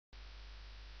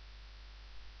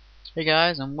Hey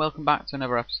guys, and welcome back to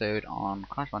another episode on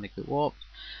Crash Bandicoot Warped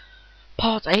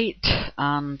Part 8,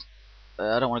 and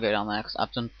I don't want to go down there because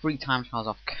I've done 3 time trials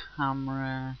off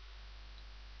camera.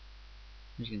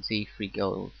 As you can see, 3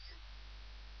 goals.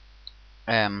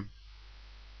 Let's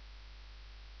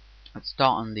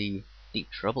start on the Deep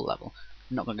Trouble level.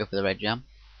 I'm not going to go for the red gem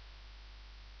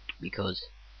because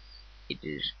it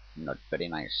is not very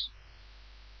nice.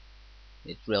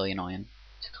 It's really annoying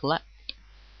to collect.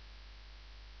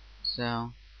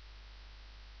 So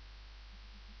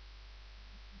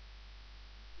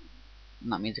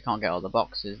and that means I can't get all the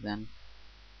boxes then.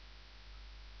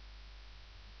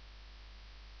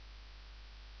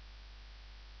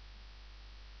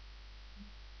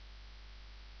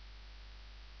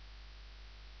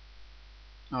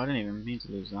 Oh, I didn't even mean to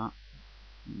lose that.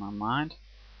 In my mind.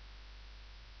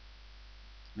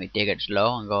 We dig it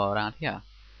slow and go around here.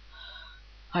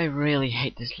 I really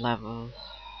hate this level.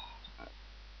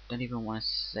 I don't even want to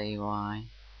say why.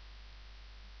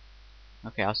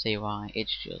 Okay, I'll say why.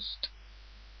 It's just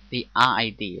the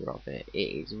idea of it. It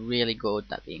is really good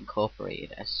that they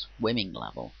incorporated a swimming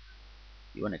level.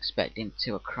 You wouldn't expect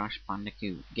into a Crash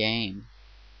Bandicoot game.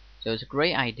 So it's a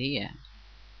great idea,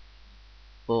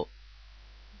 but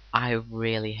I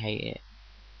really hate it.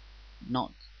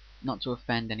 Not to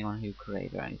offend anyone who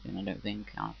created or anything. I don't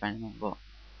think I'm offending them, but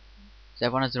so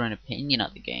everyone has their own opinion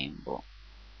of the game. But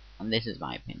and this is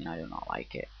my opinion. I do not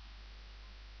like it.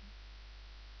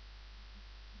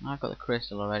 I've got the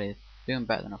crystal already. It's doing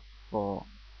better than I thought.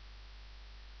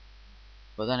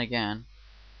 But then again,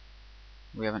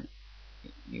 we haven't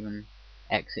even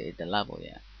exited the level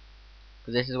yet.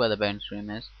 Because this is where the bonus room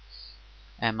is.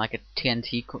 Like a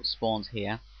TNT spawns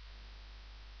here.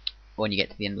 When you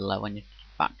get to the end of the level and you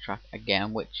backtrack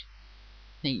again, which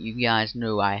I think you guys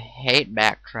know I hate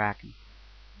backtracking.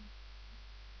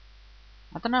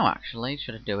 I don't know actually,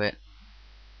 should I do it?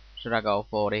 Should I go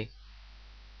 40?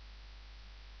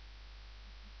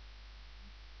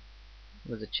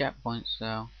 There's a checkpoint,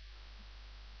 so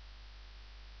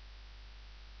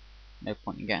no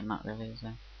point in getting that really, is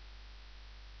there?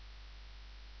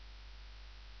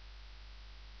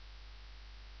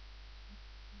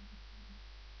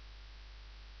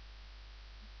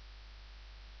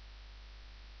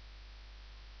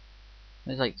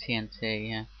 There's like TNT,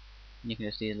 yeah. And you can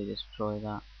just easily destroy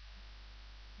that.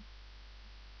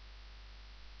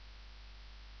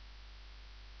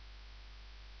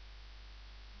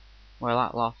 Well,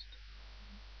 that lost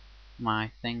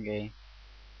my thingy.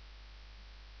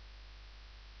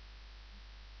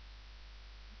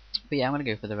 But yeah, I'm gonna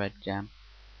go for the red gem.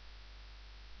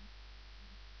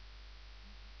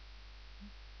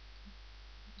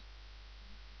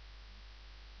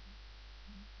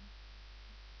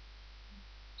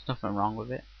 There's nothing wrong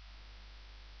with it.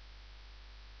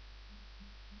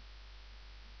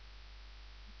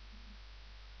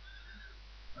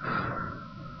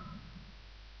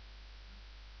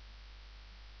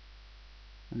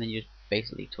 And then you just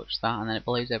basically touch that and then it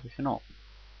blows everything up.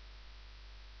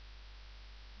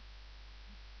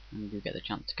 And you get the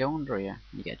chance to go under here.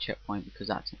 You get a checkpoint because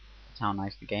that's how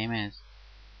nice the game is.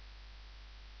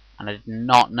 And I did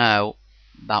not know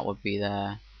that would be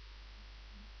there.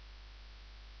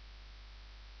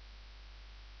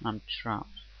 I'm trapped.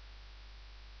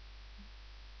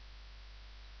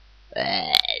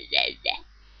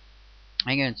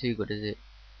 Ain't going too good, is it?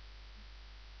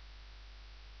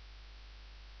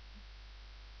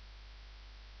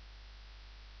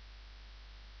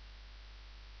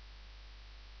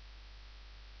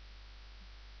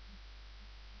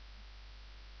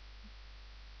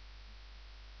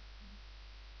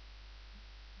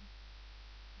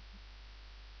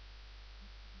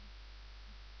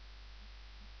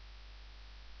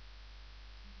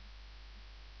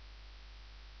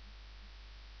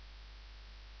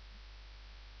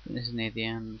 This is near the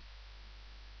end.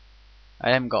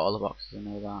 I haven't got all the boxes, I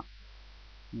know that.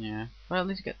 Yeah. Well, at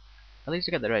least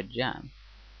I get the red gem.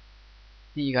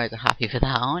 You guys are happy for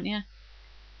that, aren't you?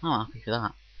 I'm happy for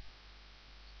that.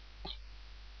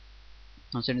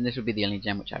 Considering this would be the only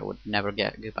gem which I would never go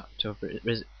back to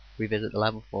revisit the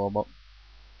level for, but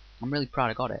I'm really proud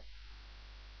I got it.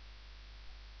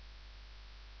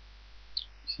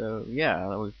 So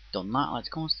yeah, we've done that. Let's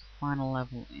go on to the final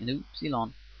level in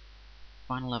Oopsilon.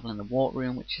 Final level in the warp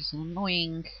room, which is an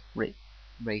annoying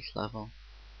race level.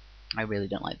 I really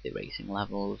don't like the racing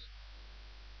levels,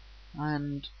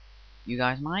 and you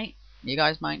guys might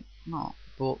not,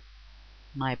 but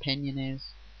my opinion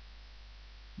is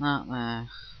that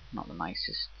not the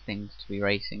nicest things to be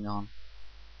racing on.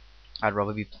 I'd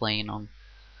rather be playing on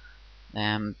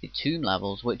the tomb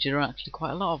levels, which are actually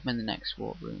quite a lot of them in the next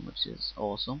warp room, which is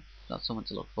awesome. That's something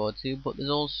to look forward to. But there's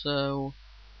also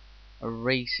a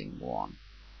racing one.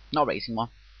 Not a racing one.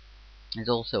 There's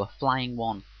also a flying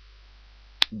one.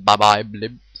 Bye bye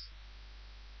blimps.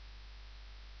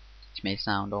 Which may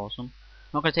sound awesome.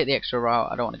 I'm not going to take the extra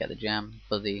route. I don't want to get the gem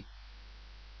for the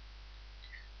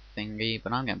thingy,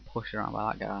 but I'm getting pushed around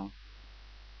by that guy.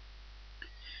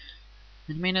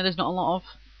 And I mean, there's not a lot of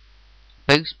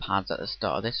boost pads at the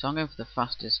start of this, so I'm going for the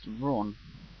fastest run.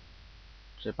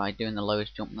 So by doing the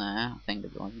lowest jump there, I think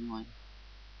it was anyway.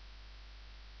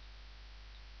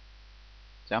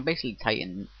 So I'm basically tight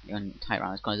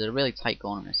around this corner. There's a really tight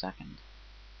corner in a second.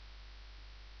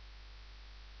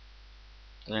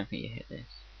 I don't think you hit this.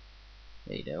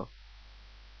 There you go.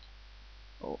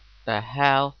 Oh, the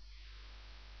hell!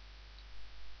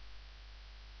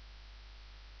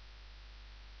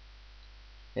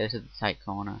 Yeah, this is the tight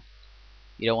corner.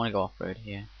 You don't want to go off-road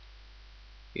here.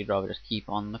 You'd rather just keep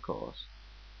on the course.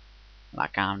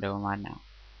 Like I'm doing right now.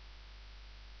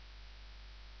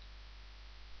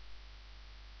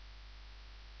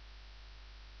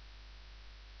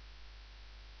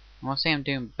 I want to say I'm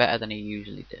doing better than I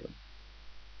usually do.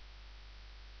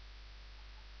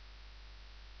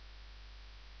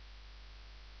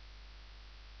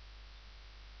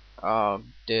 Oh,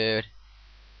 dude.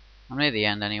 I'm near the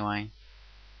end anyway.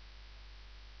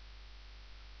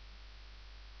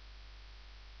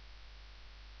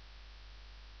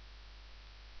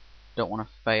 Don't want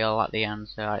to fail at the end,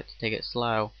 so I had to take it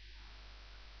slow.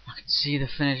 I could see the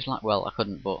finish line. Well, I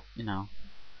couldn't, but, you know.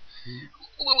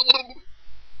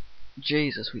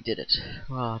 Jesus, we did it.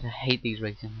 God, I hate these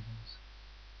racing levels.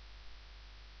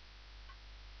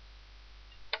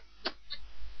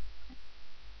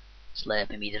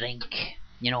 Slurping me drink.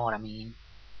 You know what I mean.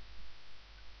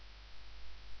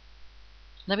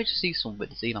 Let me just see something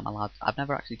to see, my lads. I've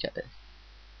never actually checked this.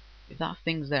 If that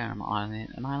thing's there, am I on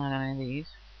any of these?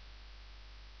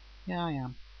 Yeah, I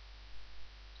am.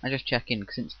 I just check in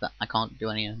since that I can't do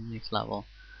any on this level.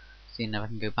 Seeing if I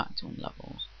can go back to one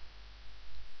levels.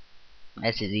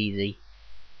 This is easy.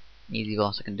 Easy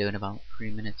boss I can do in about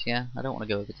 3 minutes, yeah. I don't want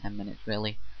to go over 10 minutes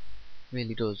really.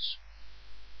 Really does.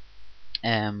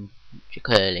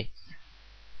 Clearly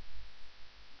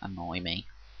annoy me.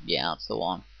 Yeah, that's the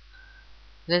one.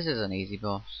 This is an easy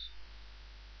boss.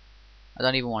 I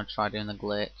don't even want to try doing the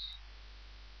glitch.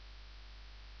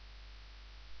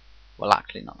 Well,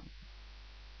 actually not.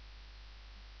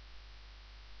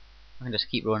 I can just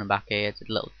keep running back here. It's a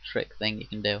little trick thing you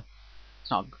can do.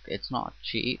 It's not a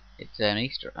cheat. It's an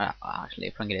Easter. Actually,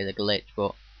 I think it is a glitch,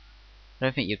 but I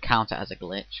don't think you'd count it as a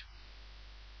glitch.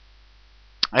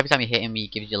 Every time you hit him, he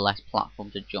gives you less platform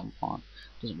to jump on.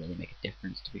 Doesn't really make a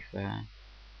difference, to be fair.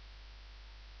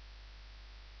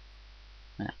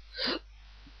 Yeah.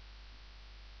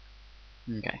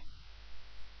 Okay.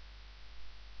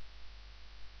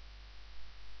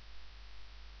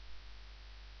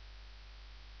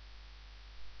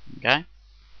 Okay.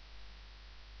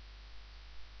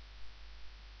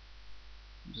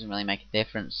 Doesn't really make a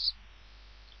difference.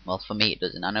 Well, for me it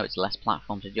doesn't. I know it's less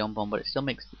platform to jump on, but it still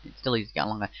easy to get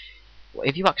along.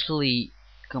 If you actually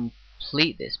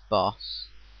complete this boss,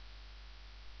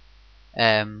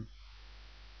 you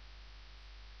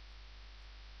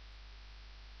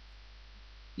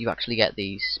actually get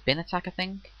the spin attack, I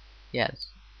think. Yes,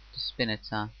 the spin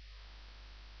attack,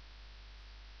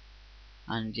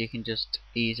 and you can just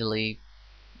easily.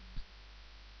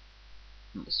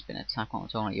 Not the spin attack. What I'm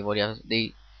talking about, you've already have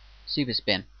the super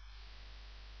spin.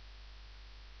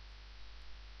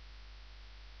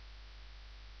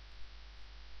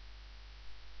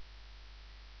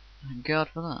 Thank God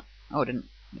for that. Oh, I didn't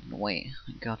wait.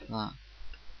 Thank God for that.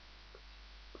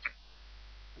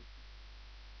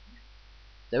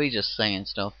 So he's just saying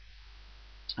stuff.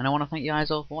 And I want to thank you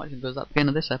guys all for watching, because that's the end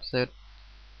of this episode.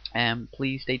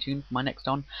 Please stay tuned for my next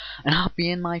one, and I'll be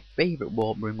in my favourite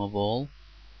warp room of all,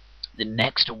 the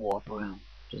next warp room.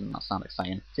 Doesn't that sound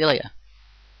exciting? See you later.